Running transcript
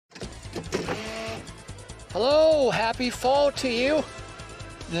Hello, happy fall to you.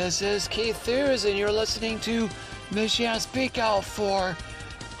 This is Keith Thews, and you're listening to Michiana Speak Out for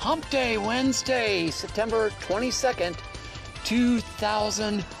Hump Day, Wednesday, September 22nd,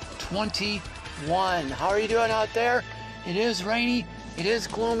 2021. How are you doing out there? It is rainy, it is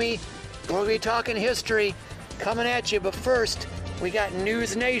gloomy. We're going to be talking history coming at you, but first, we got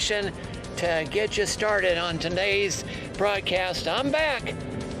News Nation to get you started on today's broadcast. I'm back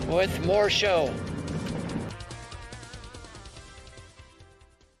with more show.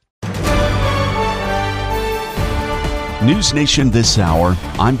 News Nation this hour,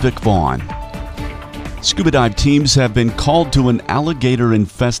 I'm Vic Vaughn. Scuba dive teams have been called to an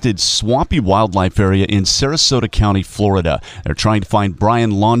alligator-infested swampy wildlife area in Sarasota County, Florida. They're trying to find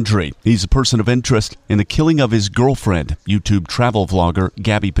Brian Laundrie. He's a person of interest in the killing of his girlfriend, YouTube travel vlogger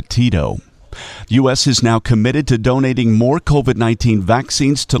Gabby Petito. The U.S. is now committed to donating more COVID-19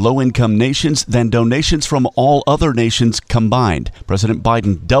 vaccines to low-income nations than donations from all other nations combined. President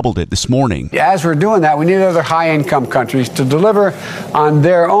Biden doubled it this morning. As we're doing that, we need other high-income countries to deliver on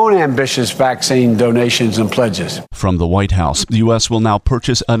their own ambitious vaccine donations and pledges. From the White House, the U.S. will now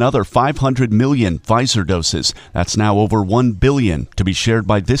purchase another 500 million Pfizer doses. That's now over 1 billion to be shared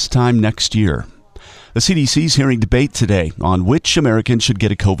by this time next year. The CDC's hearing debate today on which Americans should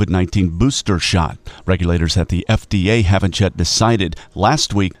get a COVID-19 booster shot. Regulators at the FDA haven't yet decided.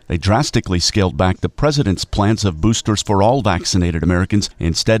 Last week, they drastically scaled back the president's plans of boosters for all vaccinated Americans,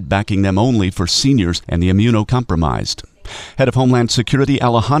 instead backing them only for seniors and the immunocompromised. Head of Homeland Security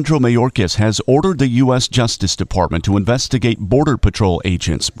Alejandro Mayorkas has ordered the U.S. Justice Department to investigate Border Patrol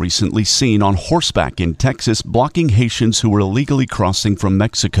agents recently seen on horseback in Texas blocking Haitians who were illegally crossing from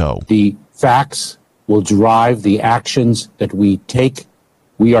Mexico. The facts will drive the actions that we take.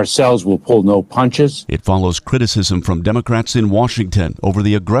 We ourselves will pull no punches. It follows criticism from Democrats in Washington over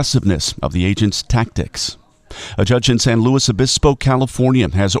the aggressiveness of the agents' tactics. A judge in San Luis Obispo, California,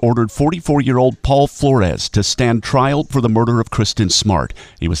 has ordered 44-year-old Paul Flores to stand trial for the murder of Kristen Smart.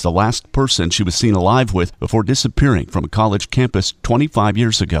 He was the last person she was seen alive with before disappearing from a college campus 25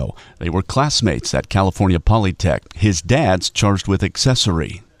 years ago. They were classmates at California Polytech. His dad's charged with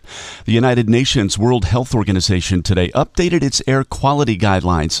accessory. The United Nations World Health Organization today updated its air quality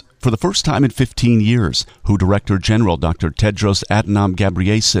guidelines for the first time in 15 years. WHO Director General Dr. Tedros Adhanom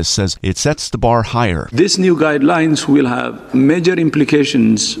Ghebreyesus says it sets the bar higher. These new guidelines will have major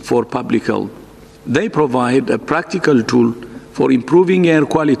implications for public health. They provide a practical tool for improving air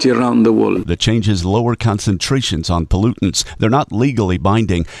quality around the world. The changes lower concentrations on pollutants. They're not legally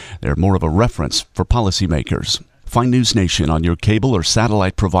binding. They're more of a reference for policymakers. Find News Nation on your cable or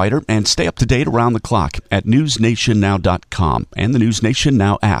satellite provider and stay up to date around the clock at newsnationnow.com and the News Nation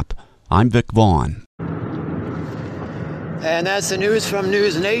Now app. I'm Vic Vaughn. And that's the news from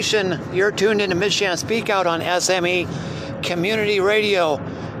News Nation. You're tuned into Michiana Speak Out on SME Community Radio.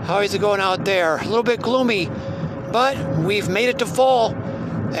 How is it going out there? A little bit gloomy, but we've made it to fall.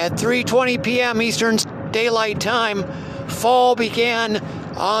 At 3:20 p.m. Eastern Daylight Time, fall began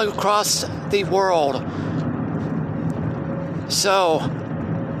all across the world. So,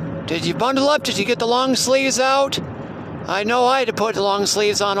 did you bundle up? Did you get the long sleeves out? I know I had to put the long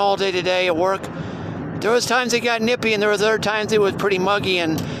sleeves on all day today at work. There was times it got nippy, and there was other times it was pretty muggy,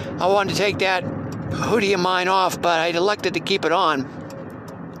 and I wanted to take that hoodie of mine off, but I elected to keep it on.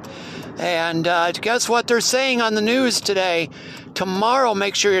 And guess what they're saying on the news today? Tomorrow,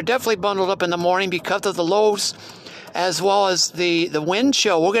 make sure you're definitely bundled up in the morning because of the lows, as well as the wind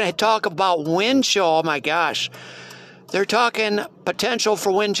chill. We're going to talk about wind chill. Oh my gosh. They're talking potential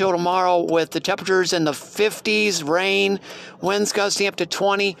for wind chill tomorrow with the temperatures in the 50s, rain, winds gusting up to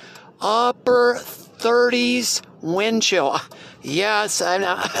 20, upper 30s wind chill. Yes,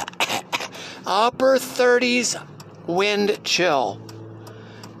 upper 30s wind chill.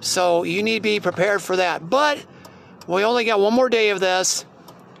 So you need to be prepared for that. But we only got one more day of this,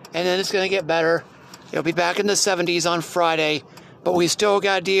 and then it's going to get better. It'll be back in the 70s on Friday, but we still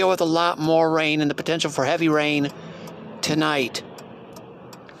got to deal with a lot more rain and the potential for heavy rain tonight.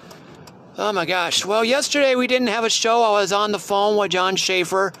 Oh my gosh. Well, yesterday we didn't have a show. I was on the phone with John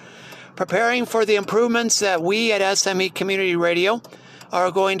Schaefer preparing for the improvements that we at SME Community Radio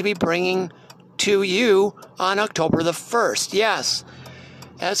are going to be bringing to you on October the 1st. Yes,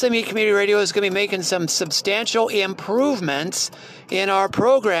 SME Community Radio is going to be making some substantial improvements in our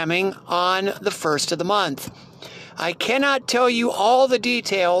programming on the 1st of the month. I cannot tell you all the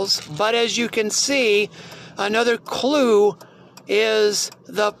details, but as you can see, another clue is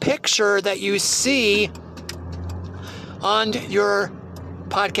the picture that you see on your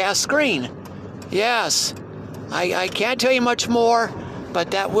podcast screen. Yes, I can't tell you much more, but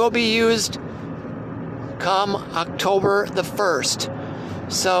that will be used come October the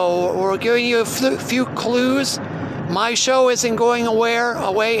 1st. So we're giving you a few clues. My show isn't going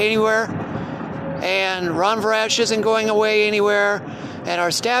away anywhere, and Ron Varash isn't going away anywhere, and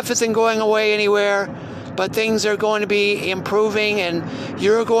our staff isn't going away anywhere, but things are going to be improving, and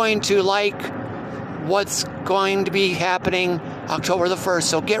you're going to like what's going to be happening October the 1st,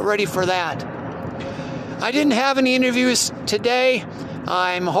 so get ready for that. I didn't have any interviews today.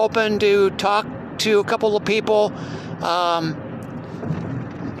 I'm hoping to talk to a couple of people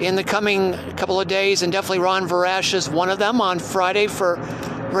in the coming couple of days, and definitely Ron Varash is one of them on Friday for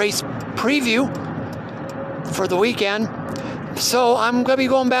race preview for the weekend. So I'm going to be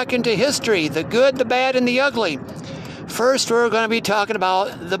going back into history, the good, the bad, and the ugly. First, we're going to be talking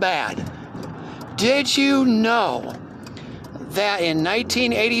about the bad. Did you know that in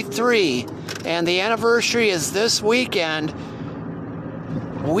 1983, and the anniversary is this weekend,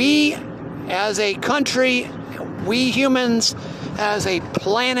 we as a country, we humans as a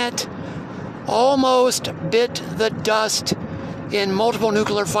planet, almost bit the dust in multiple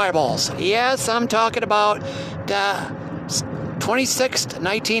nuclear fireballs? Yes, I'm talking about the 26th,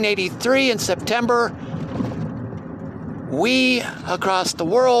 1983 in September. We, across the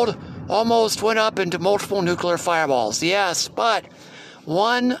world, almost went up into multiple nuclear fireballs. Yes, but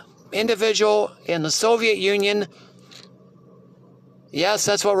one individual in the Soviet Union, yes,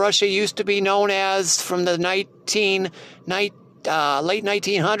 that's what Russia used to be known as from the late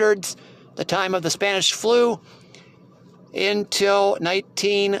 1900s, the time of the Spanish flu, until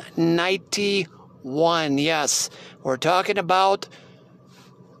 1991. Yes, we're talking about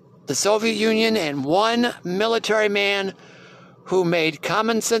the Soviet Union and one military man who made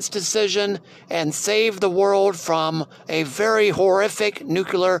common sense decision and saved the world from a very horrific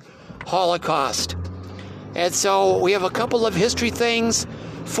nuclear holocaust. And so we have a couple of history things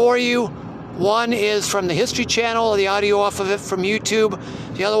for you. One is from the History Channel, the audio off of it from YouTube.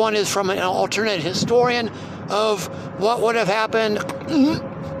 The other one is from an alternate historian of what would have happened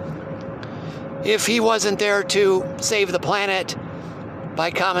if he wasn't there to save the planet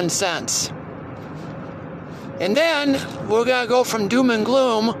by common sense. And then we're going to go from doom and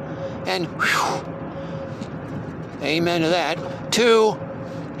gloom, and amen to that, to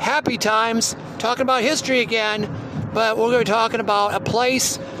happy times, talking about history again, but we're going to be talking about a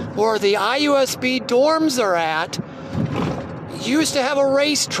place where the IUSB dorms are at. Used to have a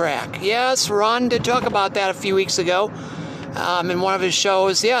racetrack. Yes, Ron did talk about that a few weeks ago in one of his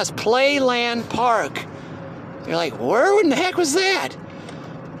shows. Yes, Playland Park. You're like, where in the heck was that?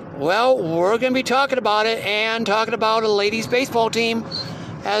 Well, we're going to be talking about it and talking about a ladies' baseball team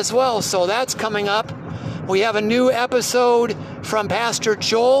as well. So that's coming up. We have a new episode from Pastor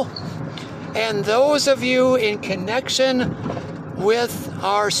Joel. And those of you in connection with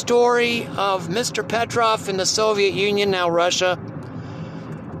our story of Mr. Petrov in the Soviet Union, now Russia,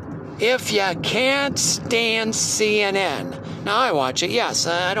 if you can't stand CNN, now I watch it, yes,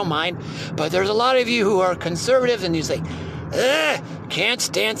 I don't mind, but there's a lot of you who are conservative and you say, can't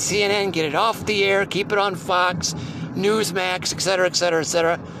stand CNN, get it off the air, keep it on Fox, Newsmax, etc., etc.,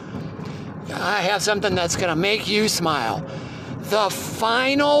 etc. I have something that's going to make you smile. The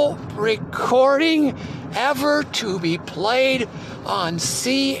final recording ever to be played on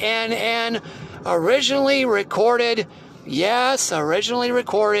CNN, originally recorded,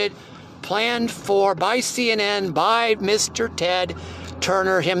 planned for by CNN by Mr. Ted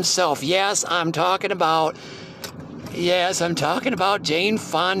Turner himself. Yes, I'm talking about Jane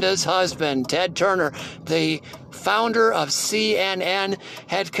Fonda's husband, Ted Turner, the founder of CNN,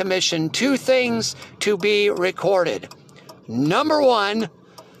 had commissioned two things to be recorded. Number one,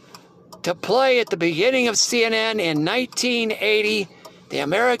 to play at the beginning of CNN in 1980, the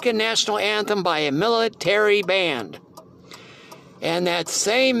American National Anthem by a military band. And that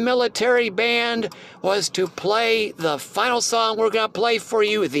same military band was to play the final song we're going to play for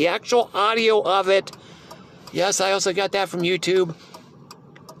you, the actual audio of it. Yes, I also got that from YouTube.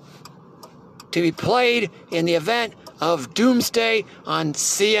 To be played in the event of Doomsday on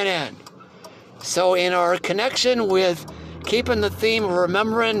CNN. So in our connection with keeping the theme of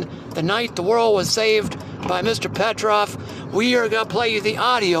remembering the night the world was saved by Mr. Petrov, we are going to play you the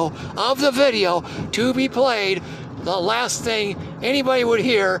audio of the video to be played, the last thing anybody would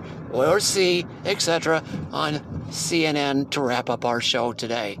hear or see, etc., on CNN to wrap up our show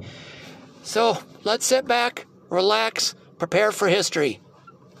today. So let's sit back, relax, prepare for history.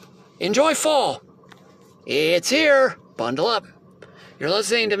 Enjoy fall. It's here. Bundle up. You're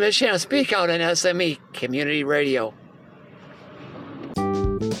listening to Michiana Speak Out on SME Community Radio.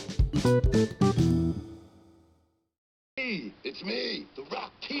 Hey, it's me, the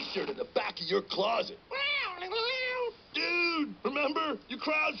Rock T-shirt in the back of your closet. dude. Remember? You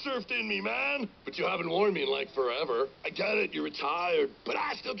crowd surfed in me, man. But you haven't worn me in like forever. I get it, you're retired. But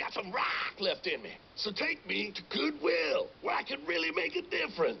I still got some rock left in me. So take me to Goodwill, where I can really make a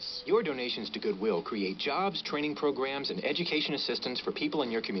difference. Your donations to Goodwill create jobs, training programs, and education assistance for people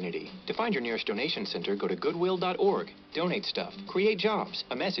in your community. To find your nearest donation center, go to goodwill.org. Donate stuff. Create jobs.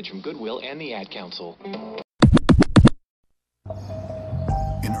 A message from Goodwill and the Ad Council.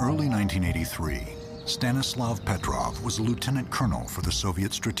 In early 1983, Stanislav Petrov was a lieutenant colonel for the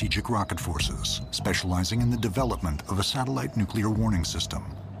Soviet Strategic Rocket Forces, specializing in the development of a satellite nuclear warning system,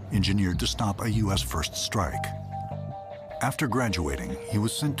 engineered to stop a U.S. first strike. After graduating, he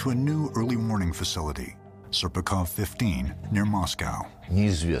was sent to a new early warning facility, Serpukhov 15, near Moscow.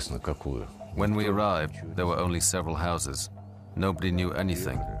 When we arrived, there were only several houses. Nobody knew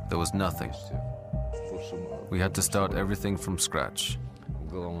anything. There was nothing. We had to start everything from scratch.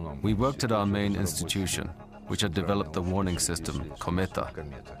 We worked at our main institution, which had developed the warning system, Kometa.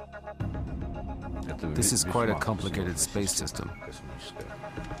 This is quite a complicated space system.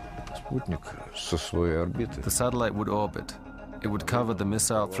 The satellite would orbit. It would cover the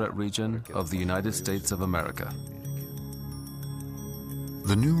missile threat region of the United States of America.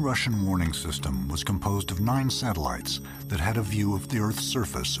 The new Russian warning system was composed of 9 satellites that had a view of the Earth's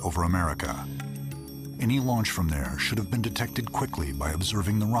surface over America. Any launch from there should have been detected quickly by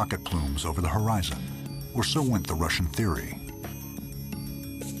observing the rocket plumes over the horizon, or so went the Russian theory.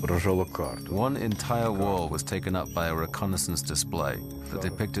 One entire wall was taken up by a reconnaissance display that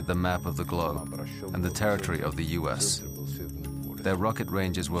depicted the map of the globe and the territory of the US. Their rocket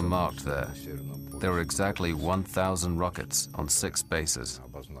ranges were marked there. There were exactly 1,000 rockets on 6 bases.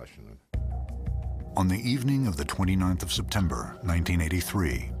 On the evening of the 29th of September,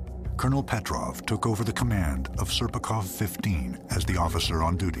 1983, Colonel Petrov took over the command of Serpukhov 15 as the officer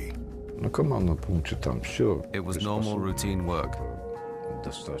on duty. It was normal routine work.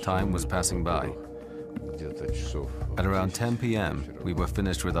 Time was passing by. At around 10 p.m., we were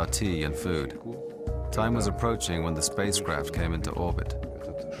finished with our tea and food. Time was approaching when the spacecraft came into orbit.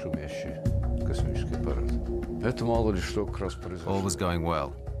 All was going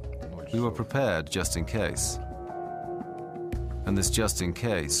well. We were prepared just in case. And this just in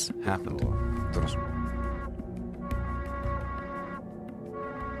case happened.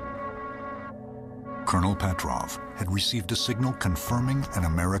 Colonel Petrov had received a signal confirming an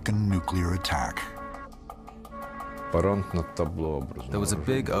American nuclear attack. There was a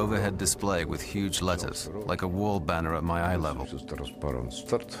big overhead display with huge letters, like a wall banner at my eye level.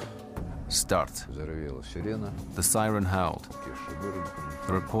 Start. The siren howled.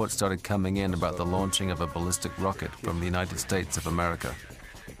 The reports started coming in about the launching of a ballistic rocket from the United States of America.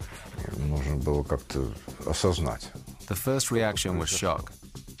 The first reaction was shock.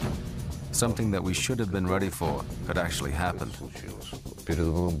 Something that we should have been ready for had actually happened.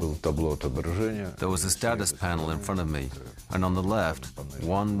 There was a status panel in front of me, and on the left,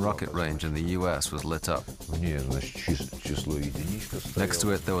 one rocket range in the US was lit up. Next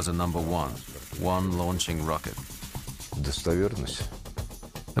to it, there was a number 1 launching rocket.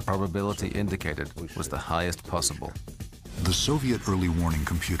 The probability indicated was the highest possible. The Soviet early warning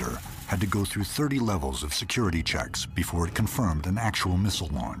computer had to go through 30 levels of security checks before it confirmed an actual missile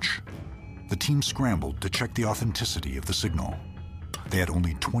launch. The team scrambled to check the authenticity of the signal. They had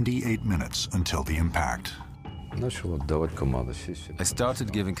only 28 minutes until the impact. I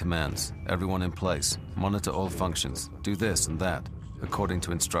started giving commands, everyone in place, monitor all functions, do this and that, according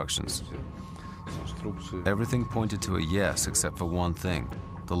to instructions. Everything pointed to a yes except for one thing.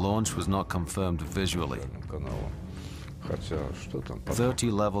 The launch was not confirmed visually.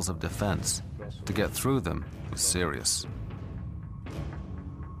 30 levels of defense. To get through them was serious.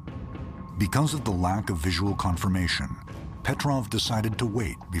 Because of the lack of visual confirmation, Petrov decided to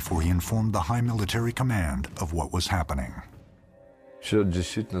wait before he informed the high military command of what was happening.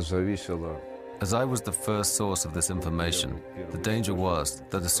 As I was the first source of this information, the danger was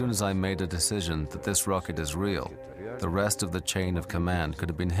that as soon as I made a decision that this rocket is real, the rest of the chain of command could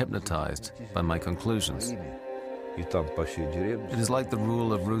have been hypnotized by my conclusions. It is like the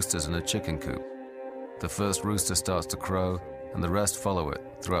rule of roosters in a chicken coop. The first rooster starts to crow, and the rest follow it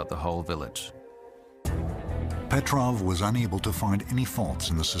throughout the whole village. Petrov was unable to find any faults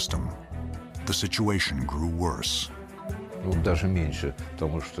in the system. The situation grew worse.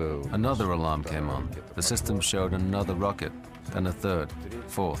 Another alarm came on. The system showed another rocket, then a third,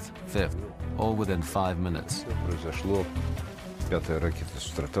 fourth, fifth, all within 5 minutes.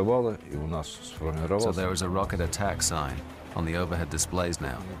 So there is a rocket attack sign on the overhead displays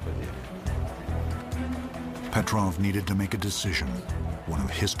now. Petrov needed to make a decision, one of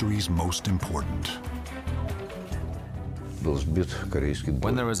history's most important.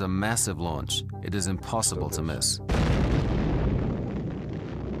 When there is a massive launch, it is impossible to miss.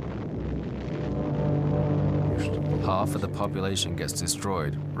 Half of the population gets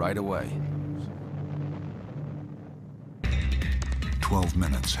destroyed right away. 12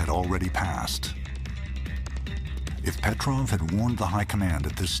 minutes had already passed. If Petrov had warned the high command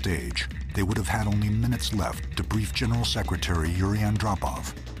at this stage, they would have had only minutes left to brief General Secretary Yuri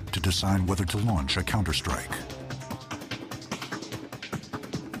Andropov to decide whether to launch a counterstrike.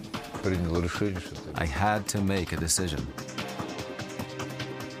 I had to make a decision.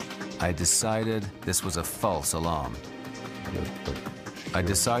 I decided this was a false alarm. I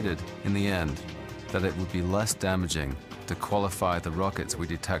decided, in the end, that it would be less damaging to qualify the rockets we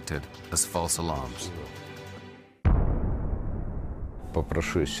detected as false alarms.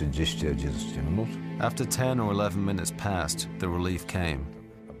 After 10 or 11 minutes passed, the relief came.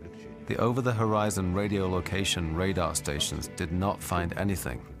 The over-the-horizon radiolocation radar stations did not find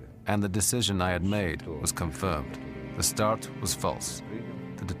anything, and the decision I had made was confirmed. The start was false.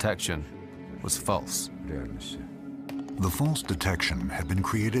 The detection was false. The false detection had been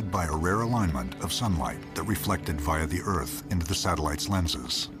created by a rare alignment of sunlight that reflected via the Earth into the satellite's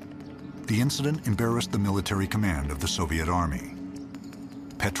lenses. The incident embarrassed the military command of the Soviet Army.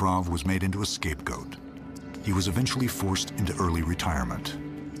 Petrov was made into a scapegoat. He was eventually forced into early retirement.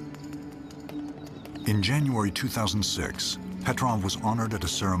 In January 2006, Petrov was honored at a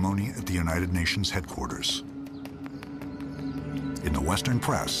ceremony at the United Nations headquarters. In the Western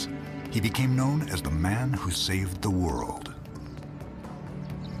press, he became known as the man who saved the world.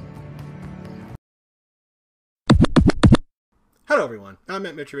 Hello everyone, I'm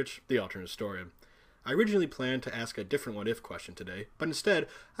Matt Mitrovich, the alternate historian. I originally planned to ask a different what-if question today, but instead,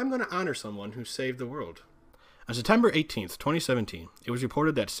 I'm going to honor someone who saved the world. On September 18th, 2017, it was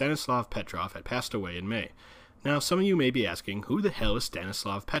reported that Stanislav Petrov had passed away in May. Now, some of you may be asking, who the hell is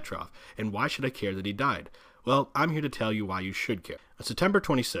Stanislav Petrov, and why should I care that he died? Well, I'm here to tell you why you should care. On September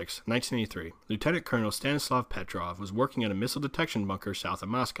 26, 1983, Lieutenant Colonel Stanislav Petrov was working at a missile detection bunker south of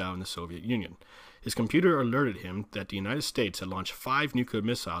Moscow in the Soviet Union. His computer alerted him that the United States had launched 5 nuclear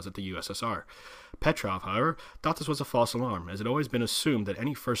missiles at the USSR. Petrov, however, thought this was a false alarm, as it had always been assumed that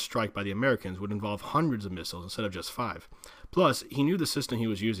any first strike by the Americans would involve hundreds of missiles instead of just 5. Plus, he knew the system he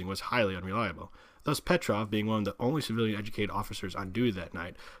was using was highly unreliable. Thus, Petrov, being one of the only civilian-educated officers on duty that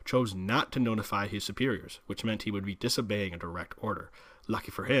night, chose not to notify his superiors, which meant he would be disobeying a direct order.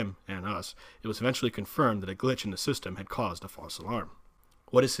 Lucky for him, and us, it was eventually confirmed that a glitch in the system had caused a false alarm.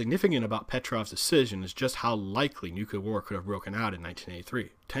 What is significant about Petrov's decision is just how likely nuclear war could have broken out in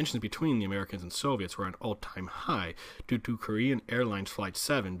 1983. Tensions between the Americans and Soviets were at an all-time high due to Korean Airlines Flight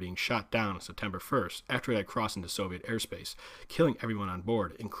 7 being shot down on September 1st after it had crossed into Soviet airspace, killing everyone on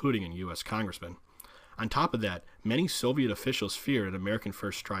board, including a U.S. congressman. On top of that, many Soviet officials feared an American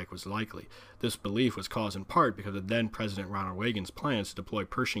first strike was likely. This belief was caused in part because of then-President Ronald Reagan's plans to deploy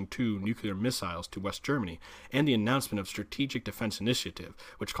Pershing II nuclear missiles to West Germany and the announcement of Strategic Defense Initiative,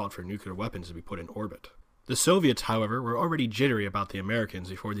 which called for nuclear weapons to be put in orbit. The Soviets, however, were already jittery about the Americans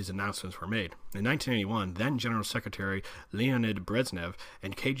before these announcements were made. In 1981, then General Secretary Leonid Brezhnev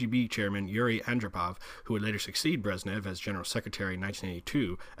and KGB Chairman Yuri Andropov, who would later succeed Brezhnev as General Secretary in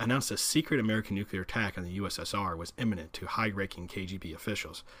 1982, announced a secret American nuclear attack on the USSR was imminent to high-ranking KGB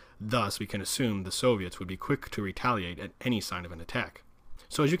officials. Thus, we can assume the Soviets would be quick to retaliate at any sign of an attack.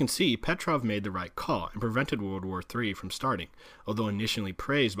 So as you can see, Petrov made the right call and prevented World War III from starting. Although initially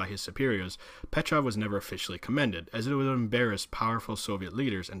praised by his superiors, Petrov was never officially commended, as it would have embarrassed powerful Soviet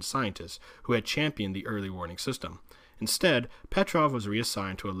leaders and scientists who had championed the early warning system. Instead, Petrov was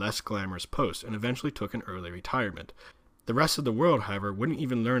reassigned to a less glamorous post and eventually took an early retirement. The rest of the world, however, wouldn't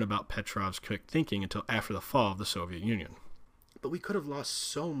even learn about Petrov's quick thinking until after the fall of the Soviet Union. But we could have lost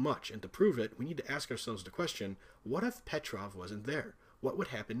so much, and to prove it, we need to ask ourselves the question, what if Petrov wasn't there? What would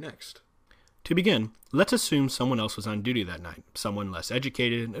happen next? To begin, let's assume someone else was on duty that night, someone less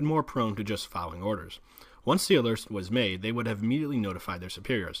educated and more prone to just following orders. Once the alert was made, they would have immediately notified their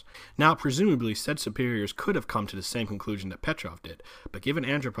superiors. Now, presumably, said superiors could have come to the same conclusion that Petrov did, but given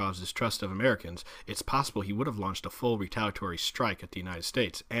Andropov's distrust of Americans, it's possible he would have launched a full retaliatory strike at the United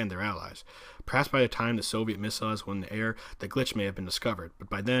States and their allies. Perhaps by the time the Soviet missiles were in the air, the glitch may have been discovered, but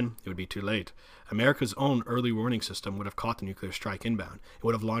by then, it would be too late. America's own early warning system would have caught the nuclear strike inbound. It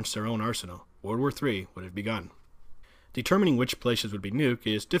would have launched their own arsenal. World War III would have begun. Determining which places would be nuked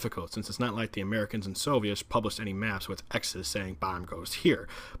is difficult, since it's not like the Americans and Soviets published any maps with X's saying bomb goes here,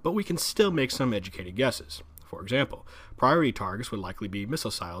 but we can still make some educated guesses. For example, priority targets would likely be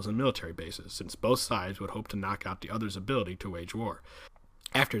missile silos and military bases, since both sides would hope to knock out the other's ability to wage war.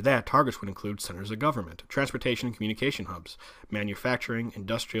 After that, targets would include centers of government, transportation and communication hubs, manufacturing,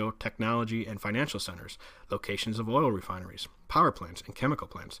 industrial, technology, and financial centers, locations of oil refineries, power plants and chemical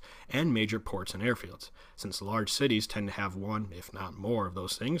plants, and major ports and airfields. Since large cities tend to have one, if not more, of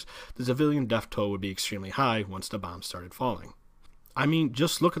those things, the civilian death toll would be extremely high once the bombs started falling. I mean,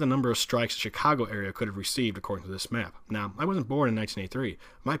 just look at the number of strikes the Chicago area could have received according to this map. Now, I wasn't born in 1983.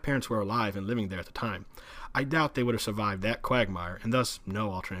 My parents were alive and living there at the time. I doubt they would have survived that quagmire, and thus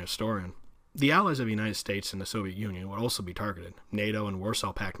no alternate historian. The allies of the United States and the Soviet Union would also be targeted. NATO and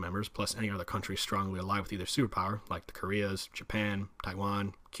Warsaw Pact members, plus any other country strongly allied with either superpower, like the Koreas, Japan,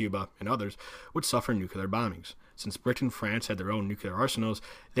 Taiwan, Cuba, and others, would suffer nuclear bombings. Since Britain and France had their own nuclear arsenals,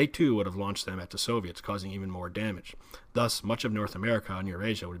 they too would have launched them at the Soviets, causing even more damage. Thus, much of North America and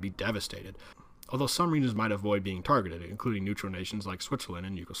Eurasia would be devastated, although some regions might avoid being targeted, including neutral nations like Switzerland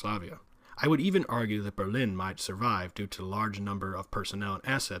and Yugoslavia. I would even argue that Berlin might survive due to the large number of personnel and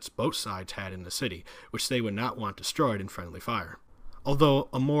assets both sides had in the city, which they would not want destroyed in friendly fire. Although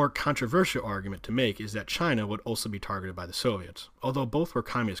a more controversial argument to make is that China would also be targeted by the Soviets. Although both were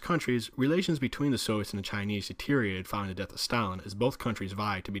communist countries, relations between the Soviets and the Chinese deteriorated following the death of Stalin, as both countries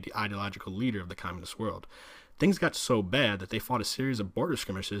vied to be the ideological leader of the communist world. Things got so bad that they fought a series of border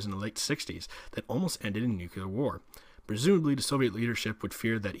skirmishes in the late 60s that almost ended in nuclear war. Presumably, the Soviet leadership would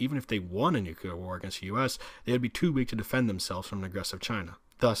fear that even if they won a nuclear war against the U.S., they would be too weak to defend themselves from an aggressive China.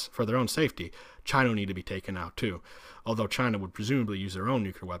 Thus, for their own safety, China would need to be taken out too, although China would presumably use their own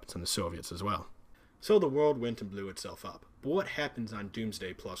nuclear weapons on the Soviets as well. So the world went and blew itself up. But what happens on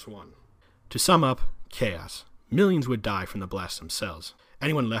Doomsday +1? To sum up, chaos. Millions would die from the blasts themselves.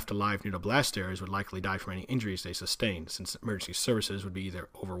 Anyone left alive near the blast areas would likely die from any injuries they sustained, since emergency services would be either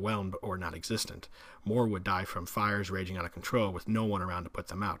overwhelmed or non-existent. More would die from fires raging out of control with no one around to put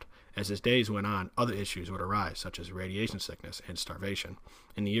them out. As the days went on, other issues would arise, such as radiation sickness and starvation.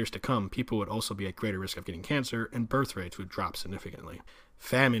 In the years to come, people would also be at greater risk of getting cancer, and birth rates would drop significantly.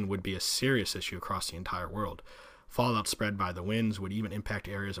 Famine would be a serious issue across the entire world. Fallout spread by the winds would even impact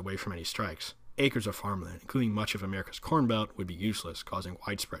areas away from any strikes. Acres of farmland, including much of America's Corn Belt, would be useless, causing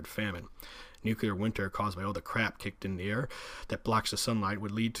widespread famine. Nuclear winter caused by all the crap kicked in the air that blocks the sunlight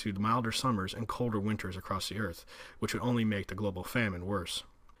would lead to milder summers and colder winters across the earth, which would only make the global famine worse.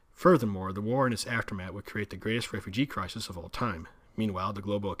 Furthermore, the war and its aftermath would create the greatest refugee crisis of all time. Meanwhile, the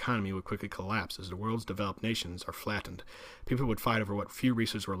global economy would quickly collapse as the world's developed nations are flattened. People would fight over what few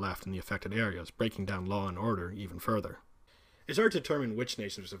resources were left in the affected areas, breaking down law and order even further. It's hard to determine which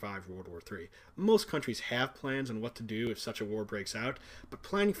nations survived World War III. Most countries have plans on what to do if such a war breaks out, but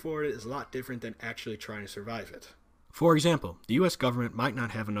planning for it is a lot different than actually trying to survive it. For example, the U.S. government might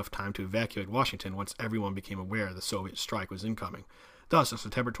not have enough time to evacuate Washington once everyone became aware the Soviet strike was incoming. Thus, on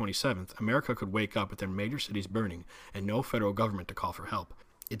September 27th, America could wake up with their major cities burning and no federal government to call for help.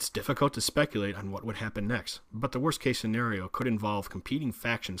 It's difficult to speculate on what would happen next, but the worst-case scenario could involve competing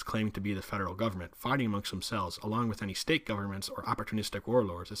factions claiming to be the federal government fighting amongst themselves, along with any state governments or opportunistic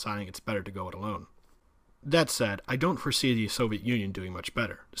warlords deciding it's better to go it alone. That said, I don't foresee the Soviet Union doing much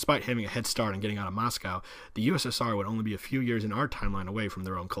better. Despite having a head start on getting out of Moscow, the USSR would only be a few years in our timeline away from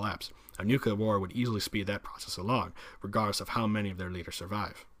their own collapse. A nuclear war would easily speed that process along, regardless of how many of their leaders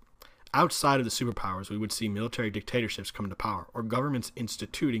survive. Outside of the superpowers, we would see military dictatorships come to power, or governments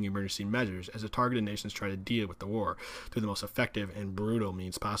instituting emergency measures as the targeted nations try to deal with the war through the most effective and brutal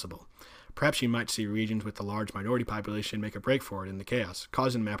means possible. Perhaps you might see regions with a large minority population make a break for it in the chaos,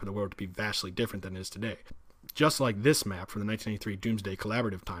 causing the map of the world to be vastly different than it is today. Just like this map from the 1983 Doomsday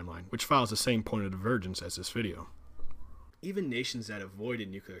Collaborative timeline, which follows the same point of divergence as this video. Even nations that avoided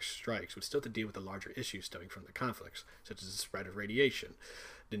nuclear strikes would still have to deal with the larger issues stemming from the conflicts, such as the spread of radiation,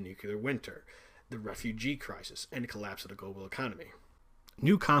 the nuclear winter, the refugee crisis, and the collapse of the global economy.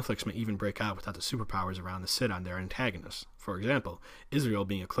 New conflicts may even break out without the superpowers around to sit on their antagonists. For example, Israel,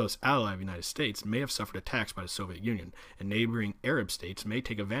 being a close ally of the United States, may have suffered attacks by the Soviet Union, and neighboring Arab states may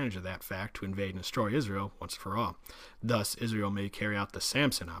take advantage of that fact to invade and destroy Israel once for all. Thus, Israel may carry out the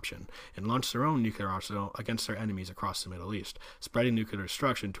Samson option and launch their own nuclear arsenal against their enemies across the Middle East, spreading nuclear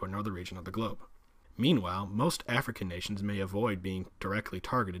destruction to another region of the globe. Meanwhile, most African nations may avoid being directly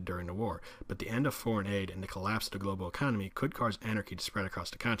targeted during the war, but the end of foreign aid and the collapse of the global economy could cause anarchy to spread across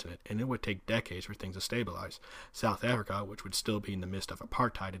the continent, and it would take decades for things to stabilize. South Africa, which would still be in the midst of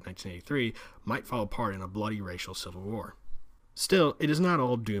apartheid in 1983, might fall apart in a bloody racial civil war. Still, it is not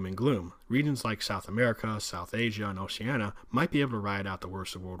all doom and gloom. Regions like South America, South Asia, and Oceania might be able to ride out the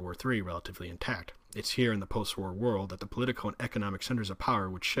worst of World War III relatively intact. It's here in the post-war world that the political and economic centers of power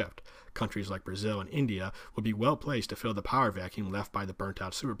would shift. Countries like Brazil and India would be well placed to fill the power vacuum left by the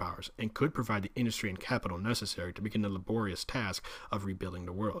burnt-out superpowers, and could provide the industry and capital necessary to begin the laborious task of rebuilding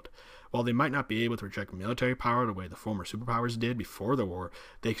the world. While they might not be able to project military power the way the former superpowers did before the war,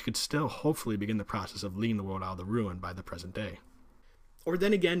 they could still hopefully begin the process of leading the world out of the ruin by the present day. Or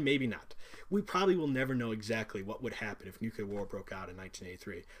then again, maybe not. We probably will never know exactly what would happen if nuclear war broke out in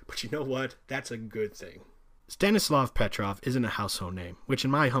 1983. But you know what? That's a good thing. Stanislav Petrov isn't a household name, which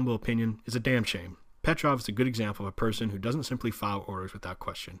in my humble opinion is a damn shame. Petrov is a good example of a person who doesn't simply follow orders without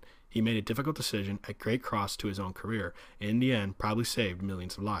question. He made a difficult decision at great cost to his own career, and in the end probably saved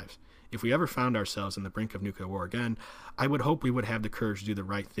millions of lives. If we ever found ourselves on the brink of nuclear war again, I would hope we would have the courage to do the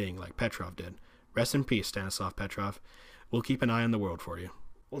right thing like Petrov did. Rest in peace, Stanislav Petrov. We'll keep an eye on the world for you.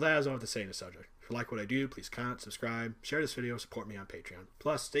 Well, that is all I have to say on the subject. If you like what I do, please comment, subscribe, share this video, support me on Patreon.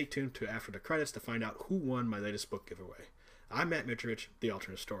 Plus, stay tuned to after the credits to find out who won my latest book giveaway. I'm Matt Mitrovic, the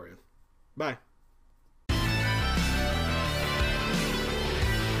Alternate Historian. Bye.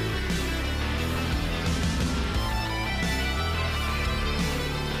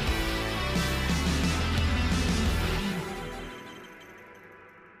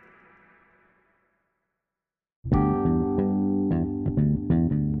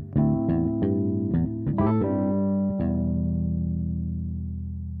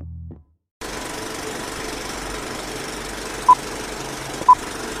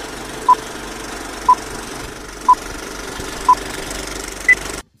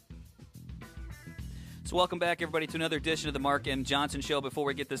 So welcome back, everybody, to another edition of the Mark M. Johnson Show. Before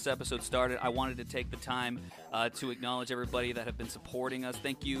we get this episode started, I wanted to take the time to acknowledge everybody that have been supporting us.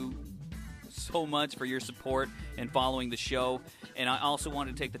 Thank you so much for your support and following the show. And I also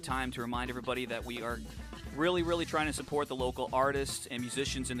wanted to take the time to remind everybody that we are really trying to support the local artists and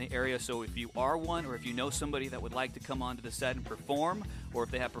musicians in the area. So if you are one, or if you know somebody that would like to come onto the set and perform, or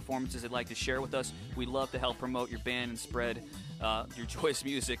if they have performances they'd like to share with us, we'd love to help promote your band and spread your choice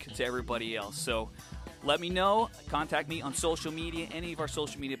music to everybody else. So let me know. Contact me on social media, any of our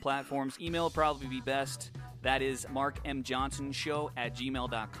social media platforms. Email would probably be best. That is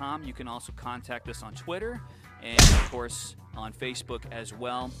markmjohnsonshow@gmail.com. You can also contact us on Twitter and, of course, on Facebook as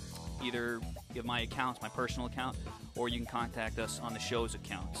well. Either give my accounts, my personal account, or you can contact us on the show's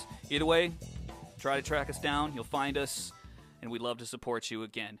accounts. Either way, try to track us down. You'll find us, and we'd love to support you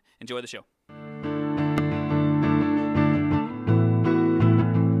again. Enjoy the show.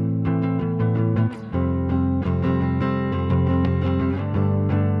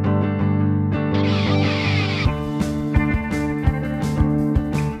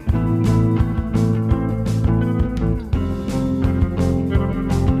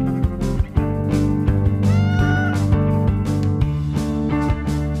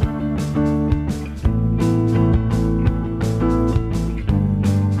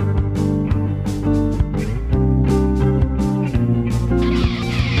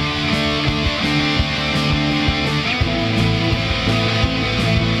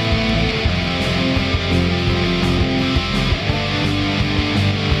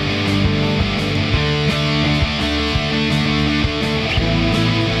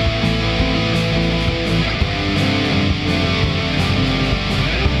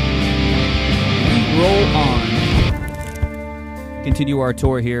 Continue our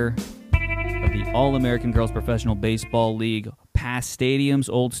tour here of the All-American Girls Professional Baseball League. Past stadiums,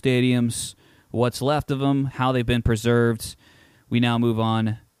 old stadiums, what's left of them, how they've been preserved. We now move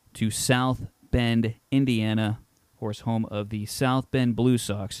on to South Bend, Indiana, of course, home of the South Bend Blue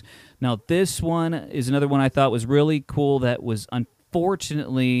Sox. Now, this one is another one I thought was really cool that was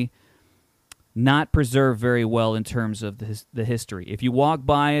unfortunately not preserved very well in terms of the history. If you walk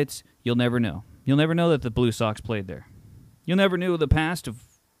by it, you'll never know. You'll never know that the Blue Sox played there. You'll never know the past of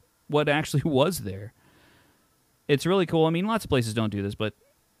what actually was there. It's really cool. I mean, lots of places don't do this, but,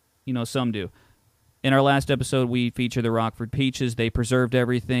 you know, some do. In our last episode, we featured the Rockford Peaches. They preserved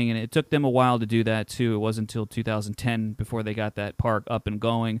everything, and it took them a while to do that, too. It wasn't until 2010 before they got that park up and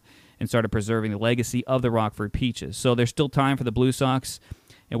going and started preserving the legacy of the Rockford Peaches. So there's still time for the Blue Sox,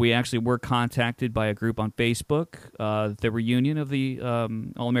 and we actually were contacted by a group on Facebook, the reunion of the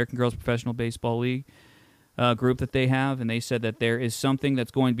All-American Girls Professional Baseball League group that they have, and they said that there is something that's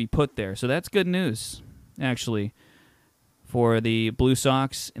going to be put there. So that's good news, actually, for the Blue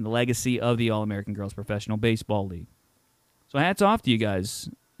Sox and the legacy of the All-American Girls Professional Baseball League. So hats off to you guys.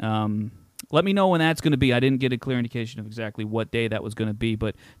 Let me know when that's going to be. I didn't get a clear indication of exactly what day that was going to be,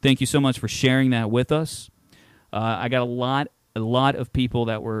 but thank you so much for sharing that with us. I got a lot of people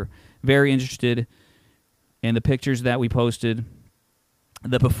that were very interested in the pictures that we posted.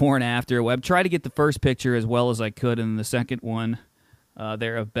 the before and after. I've tried to get the first picture as well as I could, and the second one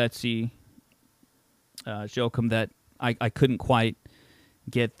there of Betsy Jochum that I couldn't quite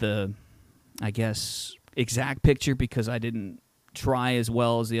get the, I guess, exact picture because I didn't try as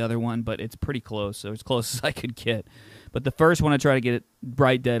well as the other one, but it's pretty close, so as close as I could get. But the first one I tried to get it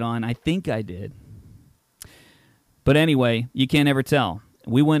right dead on. I think I did. But anyway, you can't ever tell.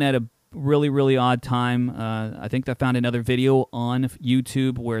 We went at a really, really odd time. I think I found another video on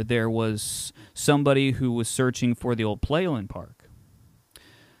YouTube where there was somebody who was searching for the old Playland Park.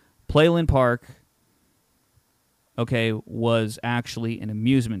 Playland Park, okay, was actually an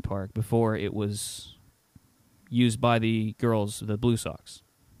amusement park before it was used by the girls, the Blue Sox.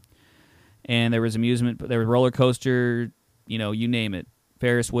 And there was amusement, there was roller coaster, you know, you name it,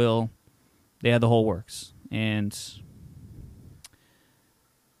 Ferris wheel. They had the whole works. And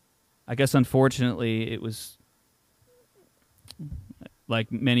I guess unfortunately it was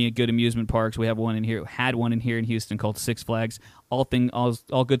like many good amusement parks. We have one in here, had one in here in Houston called Six Flags. All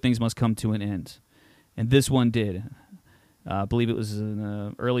good things must come to an end, and this one did. I believe it was in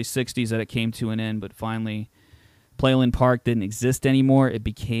the early '60s that it came to an end, but finally, Playland Park didn't exist anymore. It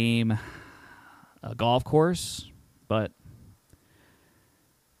became a golf course, but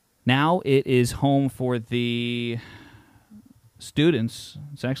now it is home for the students.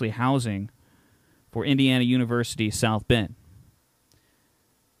 It's actually housing for Indiana University South Bend.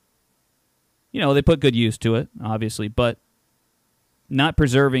 You know, they put good use to it, obviously, but not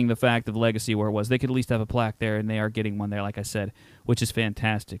preserving the fact of legacy where it was. They could at least have a plaque there, and they are getting one there, like I said, which is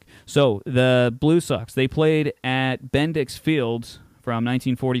fantastic. So the Blue Sox, they played at Bendix Field from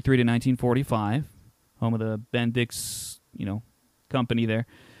 1943 to 1945, home of the Bendix, you know, company there.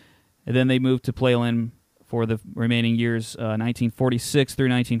 And then they moved to Playland for the remaining years, 1946 through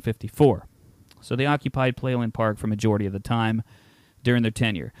 1954. So they occupied Playland Park for majority of the time during their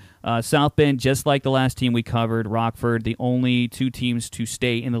tenure. South Bend, just like the last team we covered, Rockford, the only two teams to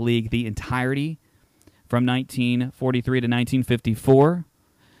stay in the league the entirety from 1943 to 1954.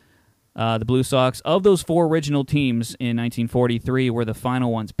 The Blue Sox, of those four original teams in 1943, were the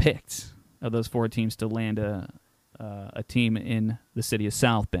final ones picked of those four teams to land a team in the city of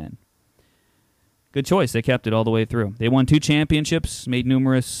South Bend. Good choice. They kept it all the way through. They won 2 championships, made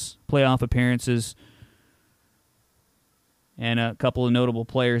numerous playoff appearances, and a couple of notable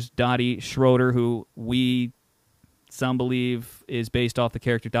players. Dottie Schroeder, who some believe is based off the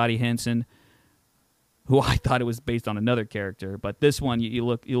character Dottie Henson, who I thought it was based on another character, but this one you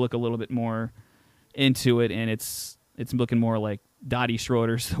look a little bit more into it, and it's looking more like Dottie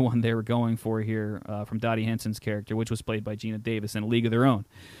Schroeder's the one they were going for here from Dottie Henson's character, which was played by Gina Davis in A League of Their Own.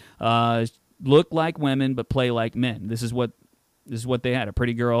 Look like women, but play like men. This is what they had, a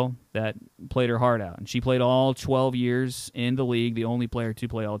pretty girl that played her heart out. And she played all 12 years in the league, the only player to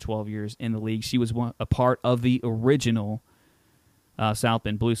play all 12 years in the league. She was a part of the original South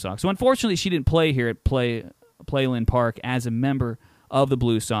Bend Blue Sox. So unfortunately, she didn't play here at Playland Park as a member of the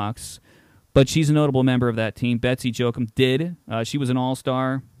Blue Sox, but she's a notable member of that team. Betsy Jochum did. She was an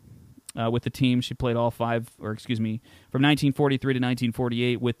all-star with the team. She played from 1943 to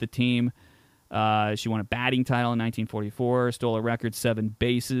 1948 with the team. She won a batting title in 1944, stole a record 7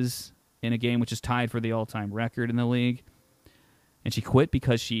 bases in a game, which is tied for the all-time record in the league. And she quit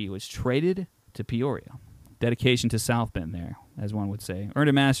because she was traded to Peoria. Dedication to South Bend there, as one would say. Earned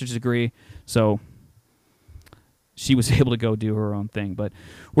a master's degree, so she was able to go do her own thing. But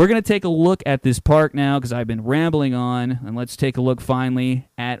we're going to take a look at this park now because I've been rambling on, and let's take a look finally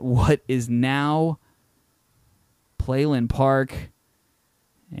at what is now Playland Park.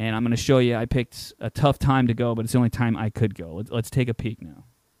 And I'm going to show you, I picked a tough time to go, but it's the only time I could go. Let's take a peek now.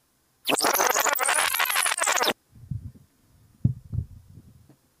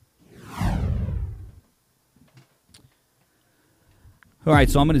 All right,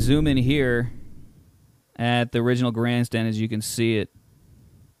 so I'm going to zoom in here at the original grandstand as you can see it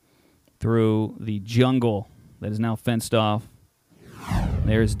through the jungle that is now fenced off.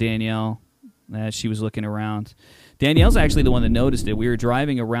 There's Danielle as she was looking around. Danielle's actually the one that noticed it. We were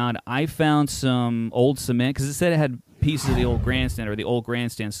driving around. I found some old cement because it said it had pieces of the old grandstand or the old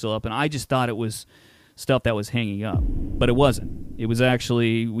grandstand still up, and I just thought it was stuff that was hanging up. But it wasn't. It was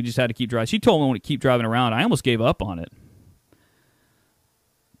actually, we just had to keep driving. She told me to keep driving around. I almost gave up on it.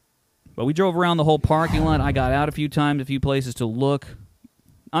 But we drove around the whole parking lot. I got out a few times, a few places to look.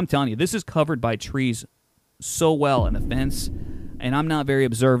 I'm telling you, this is covered by trees so well in the fence, and I'm not very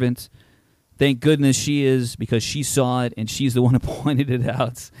observant. Thank goodness she is, because she saw it, and she's the one who pointed it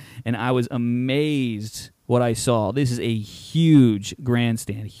out. And I was amazed what I saw. This is a huge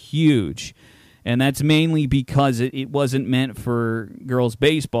grandstand, huge. And that's mainly because it wasn't meant for girls'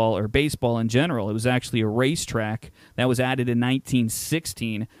 baseball or baseball in general. It was actually a racetrack that was added in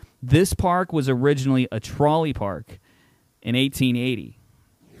 1916. This park was originally a trolley park in 1880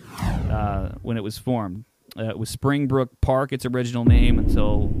 when it was formed. It was Springbrook Park, its original name,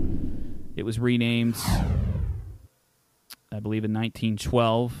 until it was renamed, I believe, in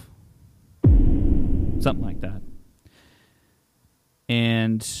 1912. Something like that.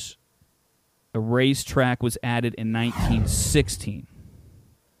 And a racetrack was added in 1916.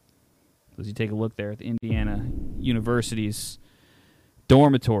 As you take a look there at the Indiana University's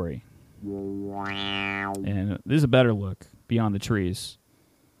dormitory. And this is a better look beyond the trees.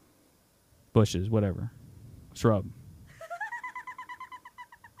 Bushes, whatever. Shrub. And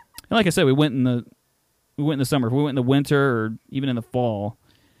like I said, we went in the summer. If we went in the winter or even in the fall,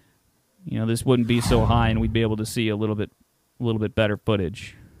 you know, this wouldn't be so high and we'd be able to see a little bit better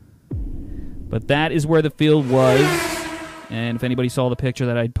footage. But that is where the field was. And if anybody saw the picture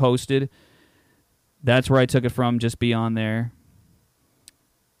that I'd posted, that's where I took it from, just beyond there.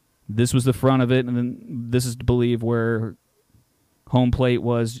 This was the front of it, and then this is to believe where home plate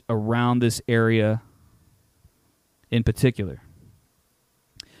was around this area in particular.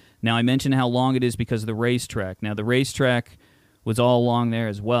 Now, I mentioned how long it is because of the racetrack. Now, the racetrack was all along there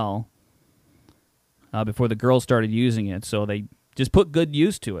as well before the girls started using it, so they just put good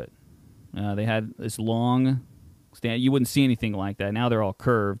use to it. They had this long stand. You wouldn't see anything like that. Now they're all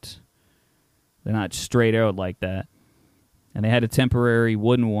curved. They're not straight out like that. And they had a temporary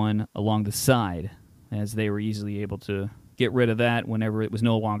wooden one along the side, as they were easily able to get rid of that whenever it was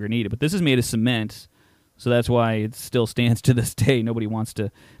no longer needed. But this is made of cement, so that's why it still stands to this day. Nobody wants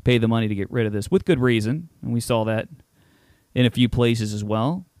to pay the money to get rid of this, with good reason. And we saw that in a few places as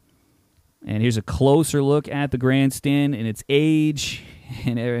well. And here's a closer look at the grandstand in its age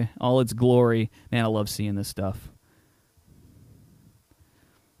and all its glory. Man, I love seeing this stuff.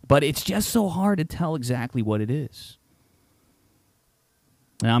 But it's just so hard to tell exactly what it is.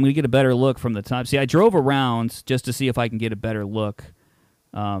 Now, I'm going to get a better look from the top. See, I drove around just to see if I can get a better look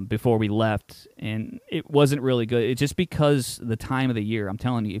before we left, and it wasn't really good. It's just because the time of the year. I'm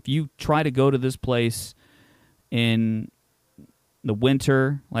telling you, if you try to go to this place in the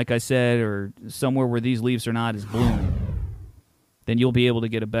winter, like I said, or somewhere where these leaves are not as blooming, then you'll be able to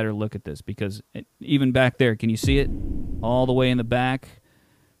get a better look at this, because even back there, can you see it? All the way in the back,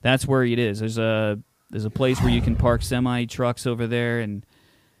 that's where it is. There's a place where you can park semi-trucks over there, and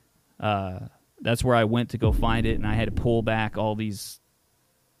that's where I went to go find it, and I had to pull back all these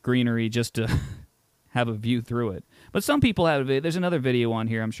greenery just to have a view through it. But some people have a video. There's another video on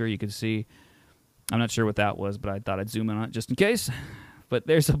here I'm sure you could see. I'm not sure what that was, but I thought I'd zoom in on it just in case. But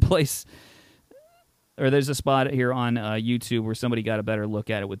there's a place, or there's a spot here on YouTube where somebody got a better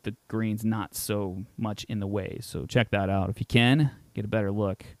look at it with the greens not so much in the way. So check that out if you can, get a better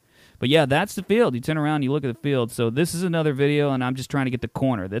look. But yeah, that's the field. You turn around, you look at the field. So this is another video, and I'm just trying to get the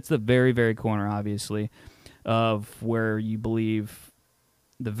corner. That's the very, very corner, obviously, of where you believe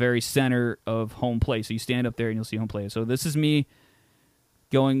the very center of home plate. So you stand up there and you'll see home plate. So this is me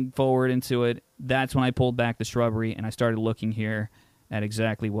going forward into it. That's when I pulled back the shrubbery, and I started looking here at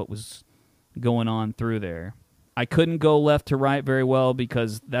exactly what was going on through there. I couldn't go left to right very well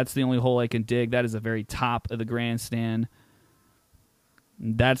because that's the only hole I can dig. That is the very top of the grandstand.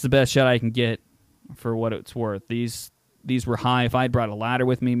 That's the best shot I can get for what it's worth. These were high. If I'd brought a ladder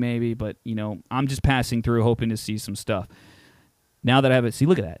with me, maybe, but you know, I'm just passing through, hoping to see some stuff. Now that I have it, see,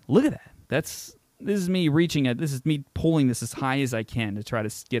 look at that, look at that. This is me reaching at. This is me pulling this as high as I can to try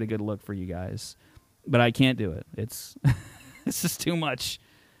to get a good look for you guys, but I can't do it. It's it's just too much.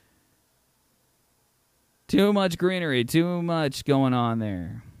 Too much greenery, too much going on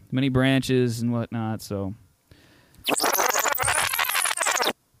there. Many branches and whatnot. So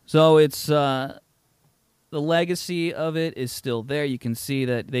it's the legacy of it is still there. You can see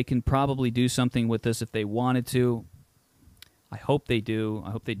that they can probably do something with this if they wanted to. I hope they do.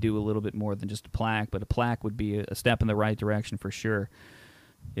 I hope they do a little bit more than just a plaque, but a plaque would be a step in the right direction for sure.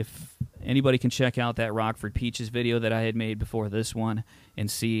 If anybody can check out that Rockford Peaches video that I had made before this one and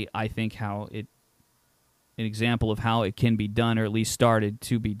see, I think, how an example of how it can be done, or at least started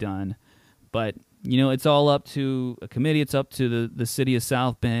to be done. But you know, it's all up to a committee. It's up to the city of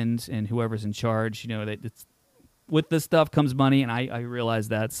South Bend and whoever's in charge. You know, that with this stuff comes money, and I realize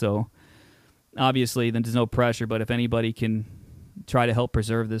that. So obviously, then there's no pressure. But if anybody can try to help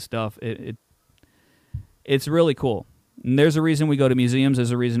preserve this stuff, it's really cool. And there's a reason we go to museums.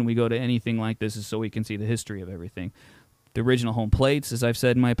 There's a reason we go to anything like this, is so we can see the history of everything. The original home plates, as I've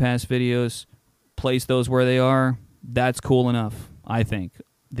said in my past videos, place those where they are. That's cool enough, I think.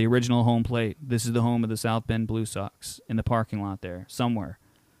 the original home plate. This is the home of the South Bend Blue Sox in the parking lot there somewhere.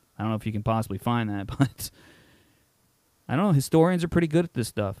 I don't know if you can possibly find that, but I don't know. Historians are pretty good at this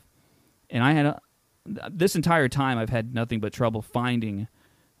stuff. And this entire time I've had nothing but trouble finding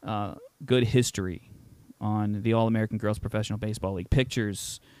good history on the All-American Girls Professional Baseball League.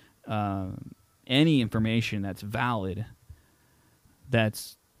 Pictures, any information that's valid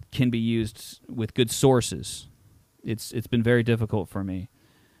that can be used with good sources. It's been very difficult for me.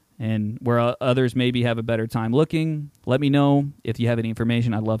 And where others maybe have a better time looking, let me know if you have any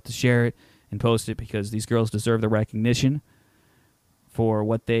information. I'd love to share it and post it because these girls deserve the recognition for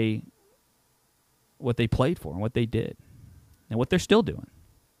what they played for and what they did and what they're still doing.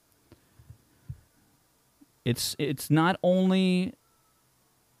 It's not only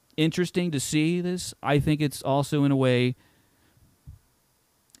interesting to see this, I think it's also in a way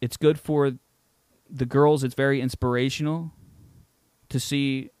it's good for the girls. It's very inspirational to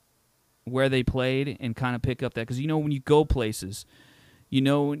see where they played and kind of pick up that. Because, you know, when you go places, you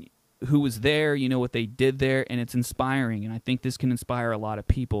know who was there, you know what they did there, and it's inspiring. And I think this can inspire a lot of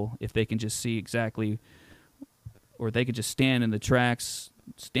people if they can just see exactly, or they could just stand in the tracks,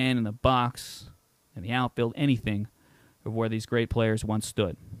 stand in the box, in the outfield, anything of where these great players once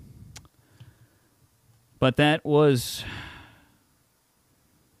stood. But that was,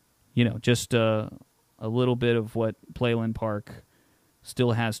 you know, just a little bit of what Playland Park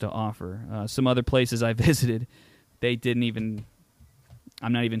still has to offer. Some other places I visited, they didn't even,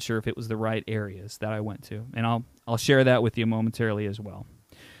 I'm not even sure if it was the right areas that I went to. And I'll share that with you momentarily as well.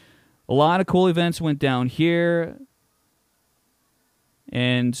 A lot of cool events went down here,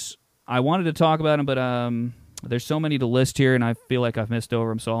 and I wanted to talk about them, but there's so many to list here, and I feel like I've missed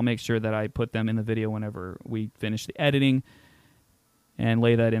over them, so I'll make sure that I put them in the video whenever we finish the editing and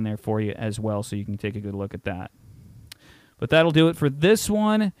lay that in there for you as well so you can take a good look at that. But that'll do it for this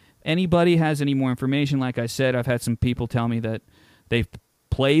one. Anybody has any more information, like I said, I've had some people tell me that they've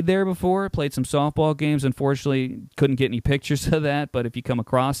played there before, played some softball games. Unfortunately, couldn't get any pictures of that, but if you come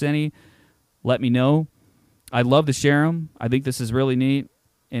across any, let me know. I'd love to share them. I think this is really neat.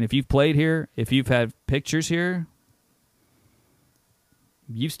 And if you've played here, if you've had pictures here,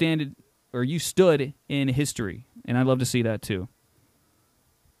 you stood in history, and I'd love to see that too.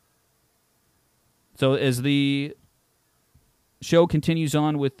 So as the show continues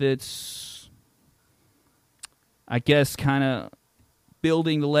on with its, I guess, kind of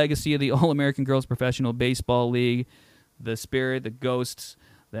building the legacy of the All-American Girls Professional Baseball League, the spirit, the ghosts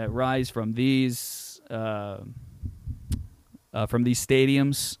that rise from these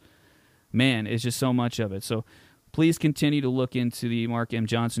stadiums, man, it's just so much of it. So please continue to look into the Mark M.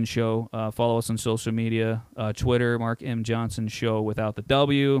 Johnson Show. Follow us on social media, Twitter, Mark M. Johnson Show without the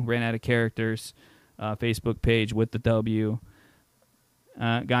W, ran out of characters, Facebook page with the W.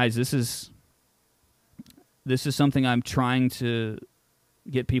 Guys, this is something I'm trying to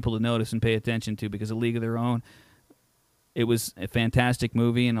get people to notice and pay attention to, because A League of Their Own, it was a fantastic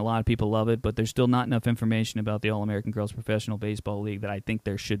movie and a lot of people love it, but there's still not enough information about the All-American Girls Professional Baseball League that I think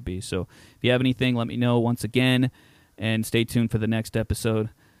there should be. So if you have anything, let me know once again, and stay tuned for the next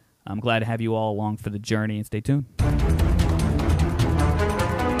episode. I'm glad to have you all along for the journey, and stay tuned.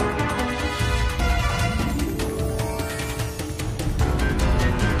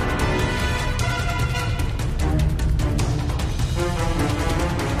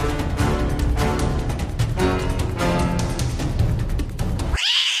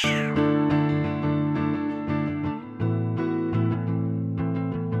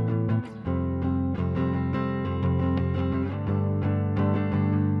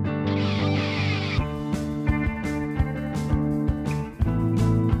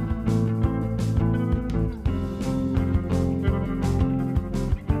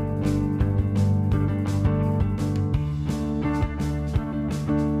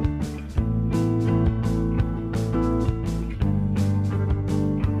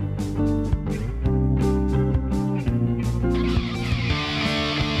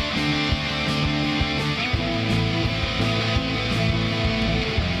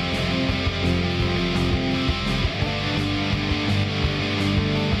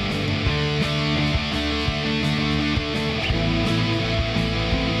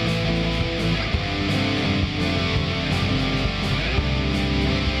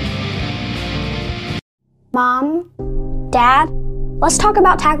 Mom, Dad, let's talk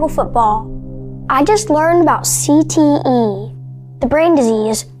about tackle football. I just learned about CTE, the brain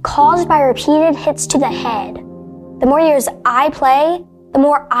disease caused by repeated hits to the head. The more years I play, the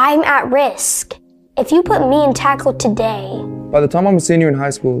more I'm at risk. If you put me in tackle today... By the time I'm a senior in high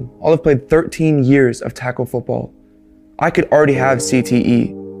school, I'll have played 13 years of tackle football. I could already have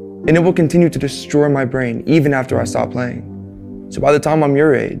CTE. and it will continue to destroy my brain even after I stop playing. So by the time I'm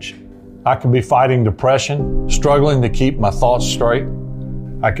your age, I could be fighting depression, struggling to keep my thoughts straight.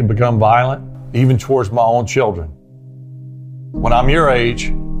 I could become violent, even towards my own children. When I'm your age,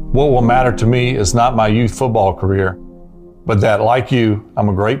 what will matter to me is not my youth football career, but that, like you, I'm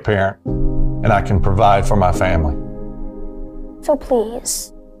a great parent and I can provide for my family. So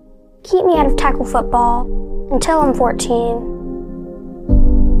please, keep me out of tackle football until I'm 14.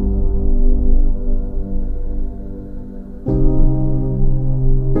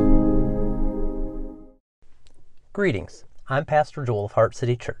 Greetings, I'm Pastor Joel of Heart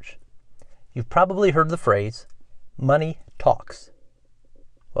City Church. You've probably heard the phrase, money talks.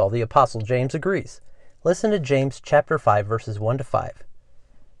 Well, the Apostle James agrees. Listen to James chapter 5, verses 1 to 5.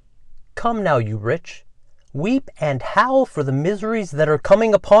 Come now, you rich, weep and howl for the miseries that are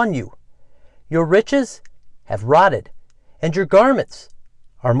coming upon you. Your riches have rotted, and your garments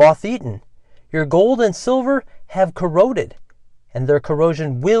are moth-eaten. Your gold and silver have corroded, and their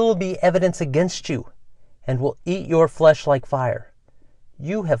corrosion will be evidence against you, and will eat your flesh like fire.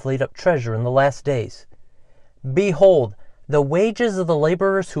 You have laid up treasure in the last days. Behold, the wages of the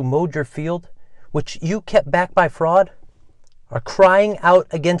laborers who mowed your field, which you kept back by fraud, are crying out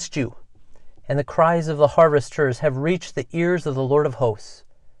against you, and the cries of the harvesters have reached the ears of the Lord of hosts.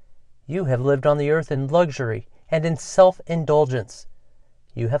 You have lived on the earth in luxury and in self-indulgence.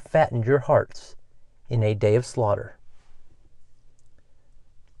 You have fattened your hearts in a day of slaughter.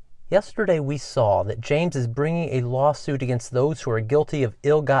 Yesterday we saw that James is bringing a lawsuit against those who are guilty of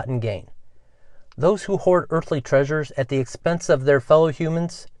ill-gotten gain. Those who hoard earthly treasures at the expense of their fellow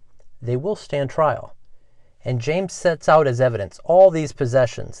humans, they will stand trial. And James sets out as evidence all these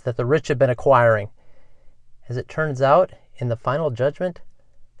possessions that the rich have been acquiring. As it turns out, in the final judgment,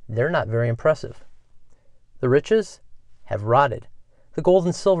 they're not very impressive. The riches have rotted. The gold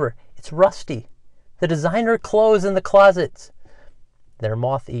and silver, it's rusty. The designer clothes in the closets, they're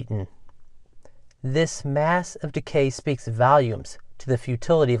moth-eaten. This mass of decay speaks volumes to the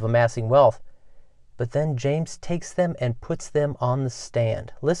futility of amassing wealth. But then James takes them and puts them on the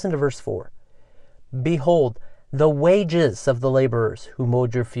stand. Listen to verse 4. Behold, the wages of the laborers who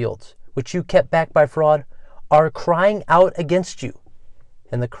mowed your fields, which you kept back by fraud, are crying out against you,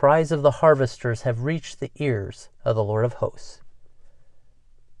 and the cries of the harvesters have reached the ears of the Lord of hosts.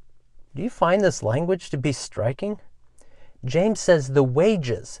 Do you find this language to be striking? James says the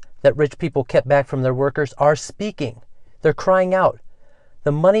wages that rich people kept back from their workers are speaking. They're crying out.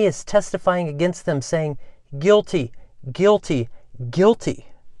 The money is testifying against them, saying, guilty, guilty, guilty.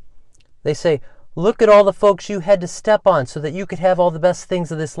 They say, look at all the folks you had to step on so that you could have all the best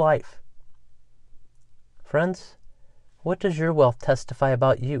things of this life. Friends, what does your wealth testify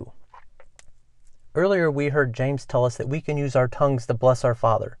about you? Earlier we heard James tell us that we can use our tongues to bless our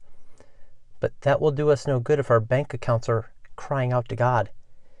Father. But that will do us no good if our bank accounts are crying out to God,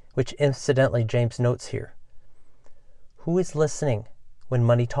 which incidentally James notes here. Who is listening when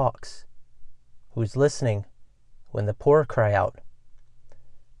money talks? Who is listening when the poor cry out?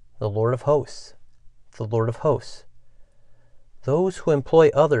 The Lord of hosts. The Lord of hosts. Those who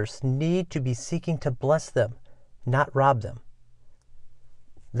employ others need to be seeking to bless them, not rob them.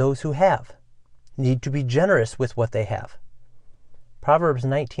 Those who have need to be generous with what they have. Proverbs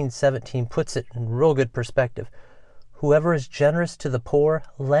 19:17 puts it in real good perspective. Whoever is generous to the poor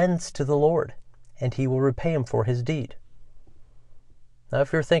lends to the Lord, and he will repay him for his deed. Now,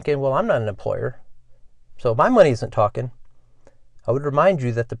 if you're thinking, well, I'm not an employer, so my money isn't talking, I would remind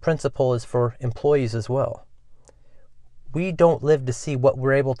you that the principle is for employees as well. We don't live to see what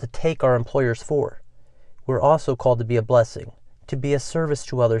we're able to take our employers for. We're also called to be a blessing, to be a service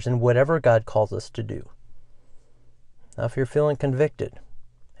to others in whatever God calls us to do. Now, if you're feeling convicted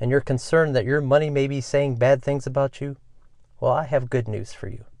and you're concerned that your money may be saying bad things about you, well, I have good news for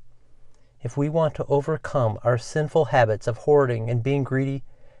you. If we want to overcome our sinful habits of hoarding and being greedy,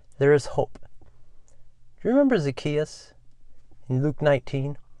 there is hope. Do you remember Zacchaeus in Luke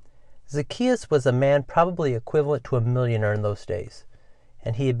 19? Zacchaeus was a man probably equivalent to a millionaire in those days,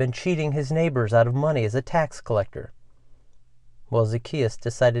 and he had been cheating his neighbors out of money as a tax collector. Well, Zacchaeus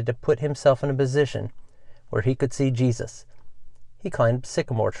decided to put himself in a position where he could see Jesus. He climbed a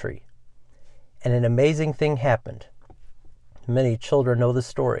sycamore tree, and an amazing thing happened. Many children know the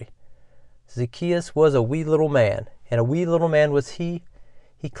story. Zacchaeus was a wee little man, and a wee little man was he.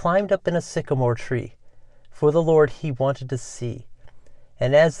 He climbed up in a sycamore tree, for the Lord he wanted to see.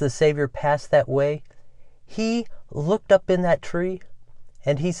 And as the Savior passed that way, he looked up in that tree,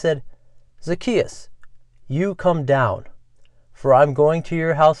 and he said, Zacchaeus, you come down, for I'm going to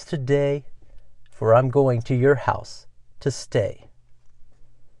your house today, for I'm going to your house to stay.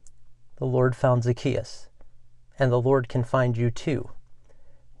 The Lord found Zacchaeus, and the Lord can find you too.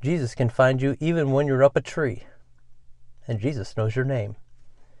 Jesus can find you even when you're up a tree, and Jesus knows your name.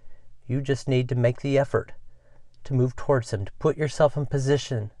 You just need to make the effort to move towards Him, to put yourself in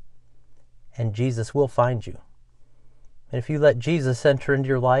position, and Jesus will find you. And if you let Jesus enter into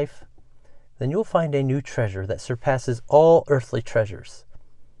your life, then you'll find a new treasure that surpasses all earthly treasures.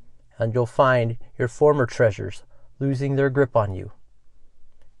 And you'll find your former treasures losing their grip on you.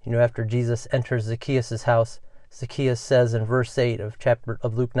 You know, after Jesus enters Zacchaeus' house, Zacchaeus says in verse 8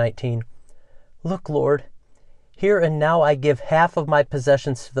 of Luke 19, "Look, Lord, here and now I give half of my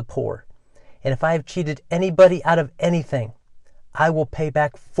possessions to the poor, and if I have cheated anybody out of anything, I will pay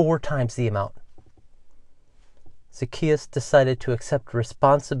back 4 times the amount." Zacchaeus decided to accept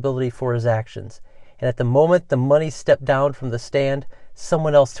responsibility for his actions, and at the moment the money stepped down from the stand,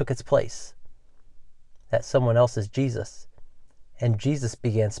 someone else took its place. That someone else is Jesus, and Jesus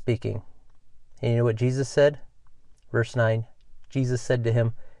began speaking. And you know what Jesus said? Verse 9, Jesus said to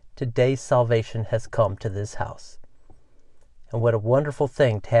him, "Today salvation has come to this house." And what a wonderful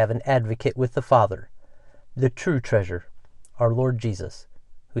thing to have an advocate with the Father, the true treasure, our Lord Jesus,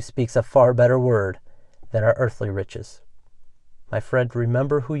 who speaks a far better word than our earthly riches. My friend,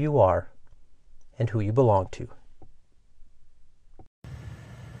 remember who you are and who you belong to.